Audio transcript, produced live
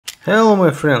Hello my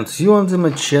friends, you on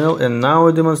my channel and now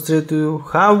I demonstrate to you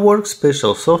how works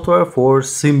special software for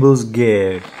thimbles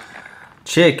gear.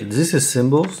 Check it, this is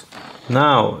thimbles.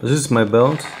 Now this is my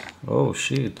balance. Oh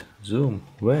shit, zoom,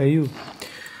 where are you?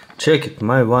 Check it,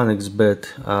 my 1xbet.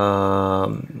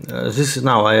 This is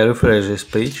now I refresh this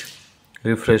page.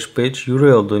 Refresh page,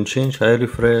 URL don't change, I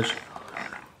refresh.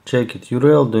 Check it,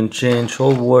 URL don't change,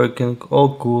 all working,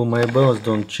 all cool, my balance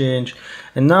don't change.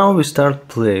 And now we start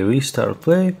play,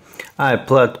 I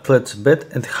play bet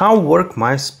and how work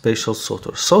my special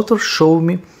software. Software show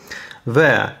me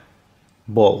the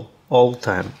ball all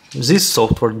time. This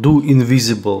software do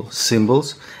invisible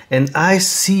symbols and I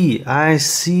see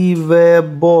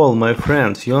the ball, my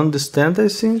friends. You understand, I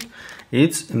think?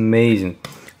 It's amazing.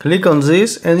 Click on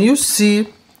this and you see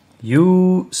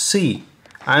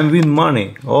I win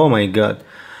money. Oh my god.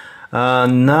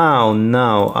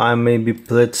 Now I maybe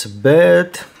played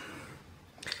bet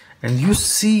and you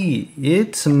see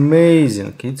it's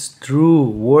amazing. It's true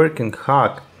working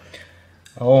hack.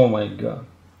 Oh my god.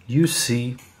 You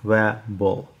see the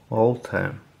ball all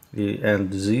time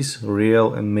and this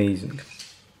real amazing.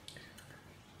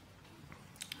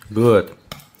 Good.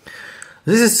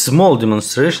 This is small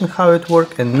demonstration how it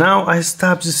works and now I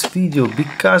stop this video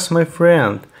because my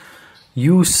friend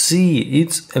you see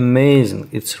it's amazing,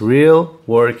 it's real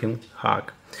working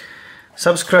hack.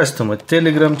 Subscribe to my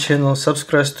Telegram channel,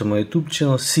 subscribe to my YouTube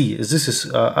channel. See, this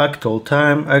is actual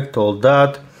time, actual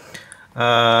date.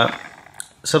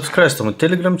 Subscribe to my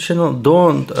Telegram channel.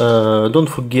 Don't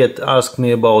forget ask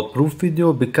me about proof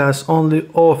video because only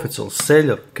official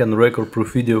seller can record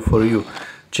proof video for you.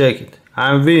 Check it,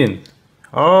 I win.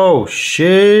 Oh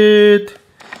shit.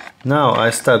 Now I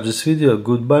stop this video.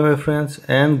 Goodbye my friends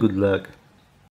and good luck.